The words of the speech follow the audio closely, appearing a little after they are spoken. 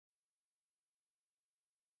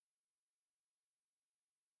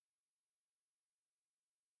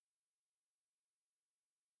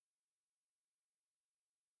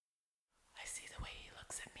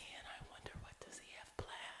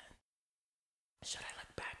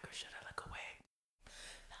or should I look away?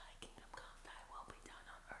 Thy kingdom come, thy will be done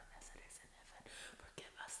on earth as it is in heaven.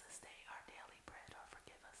 Forgive us this day our daily bread, or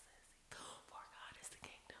forgive us this. For God is the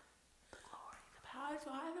kingdom, the glory, the power.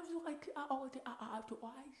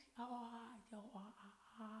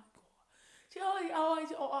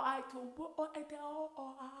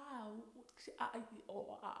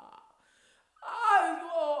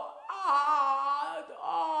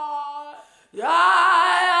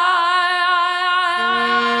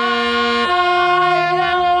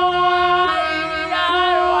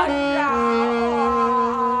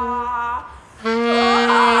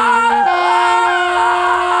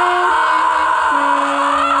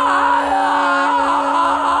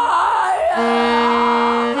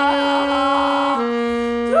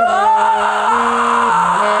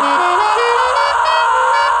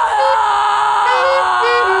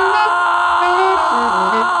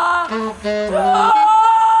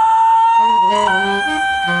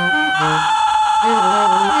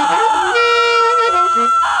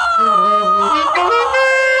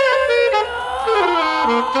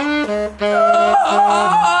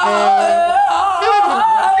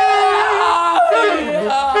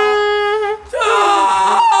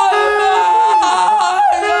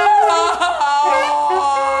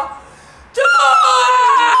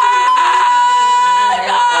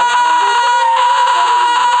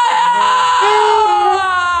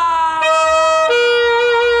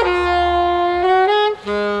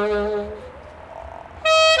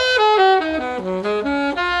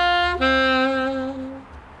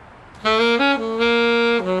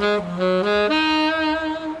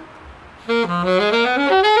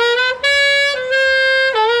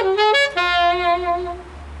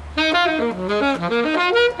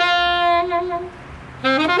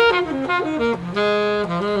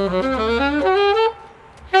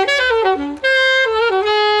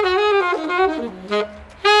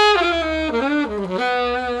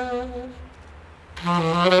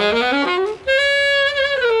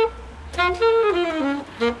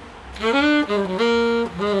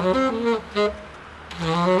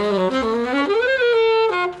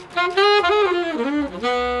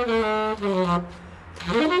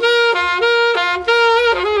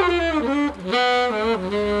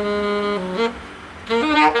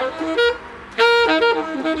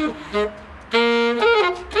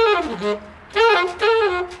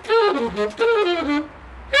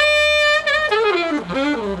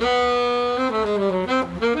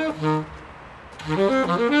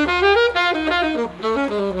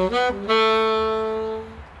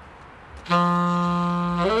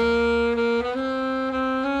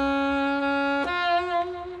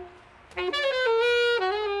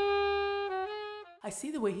 I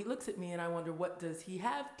see the way he looks at me and I wonder, what does he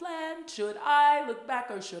have planned? Should I look back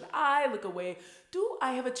or should I look away? Do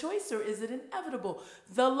I have a choice or is it inevitable?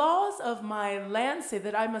 The laws of my land say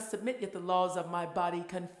that I must submit, yet the laws of my body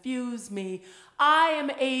confuse me. I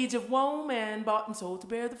am age of woman, bought and sold to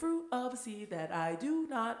bear the fruit of a seed that I do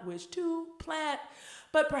not wish to plant.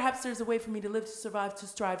 But perhaps there's a way for me to live, to survive, to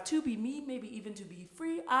strive, to be me, maybe even to be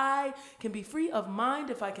free. I can be free of mind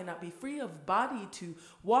if I cannot be free of body, to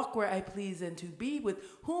walk where I please and to be with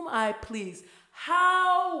whom I please.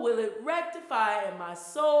 How will it rectify in my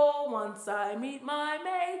soul once I meet my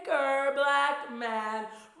maker? Black man,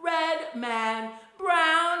 red man,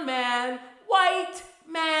 brown man, white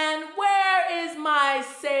man, where is my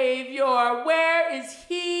Savior? Where is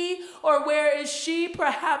he or where is she?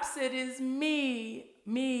 Perhaps it is me.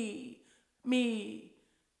 Me.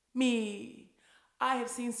 I have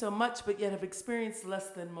seen so much, but yet have experienced less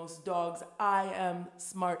than most dogs. I am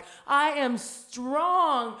smart. I am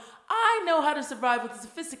strong. I know how to survive with a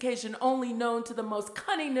sophistication only known to the most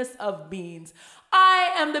cunningness of beings.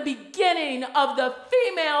 I am the beginning of the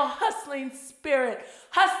female hustling spirit,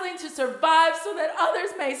 hustling to survive so that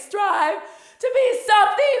others may strive to be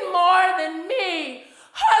something more than me.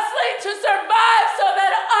 Hustling to survive so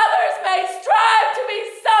that others may strive to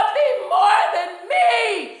be something more than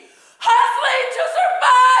me. Hustling to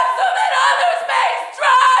survive so that others may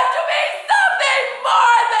strive to be something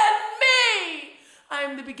more than me. I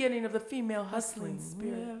am the beginning of the female hustling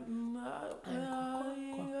spirit.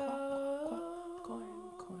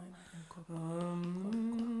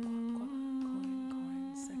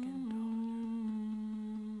 Second dog.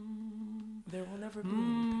 There will never be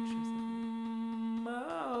any pictures of me.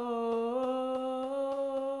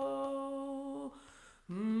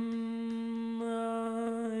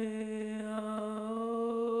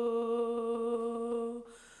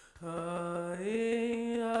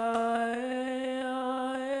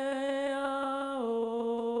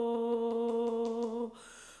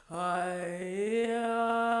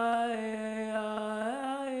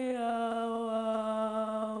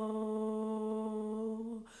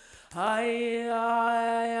 I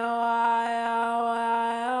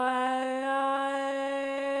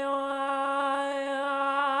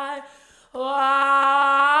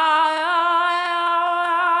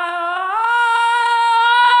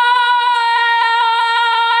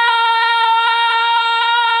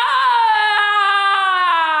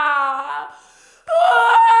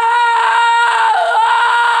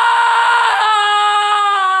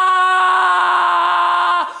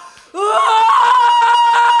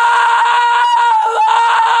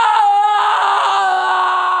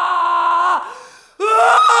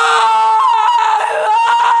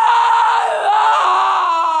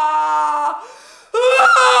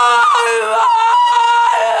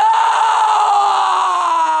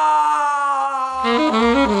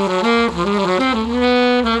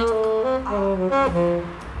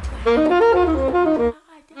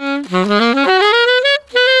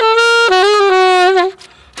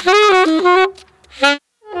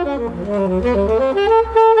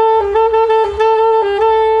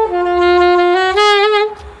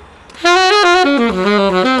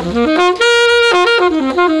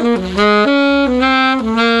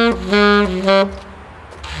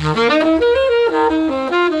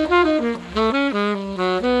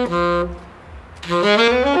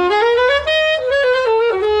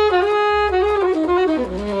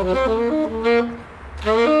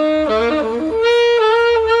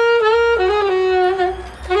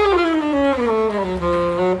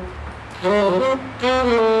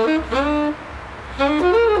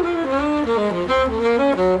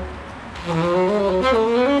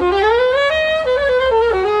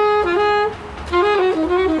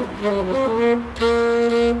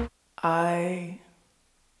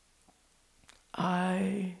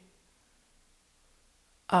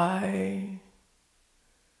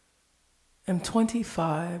am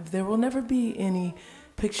 25. There will never be any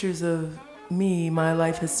pictures of me. My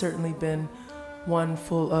life has certainly been one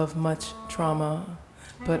full of much trauma,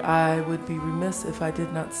 but I would be remiss if I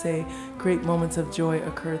did not say great moments of joy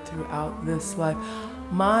occurred throughout this life.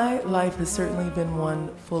 My life has certainly been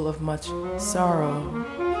one full of much sorrow,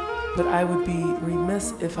 but I would be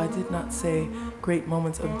remiss if I did not say great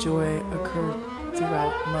moments of joy occurred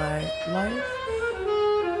throughout my life.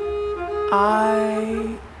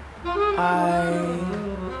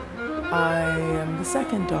 I am the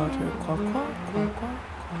second daughter. Quack, quack, quack, quack, quack, quack.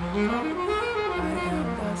 I am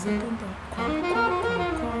the second daughter. Quack, quack, quack,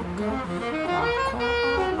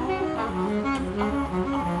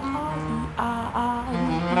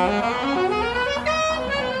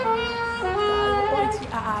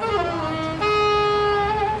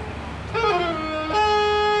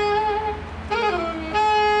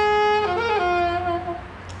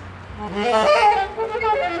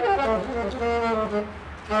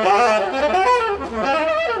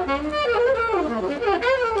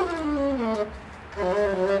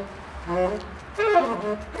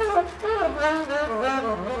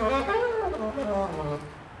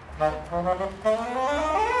 quack, quack, quack,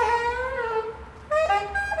 quack.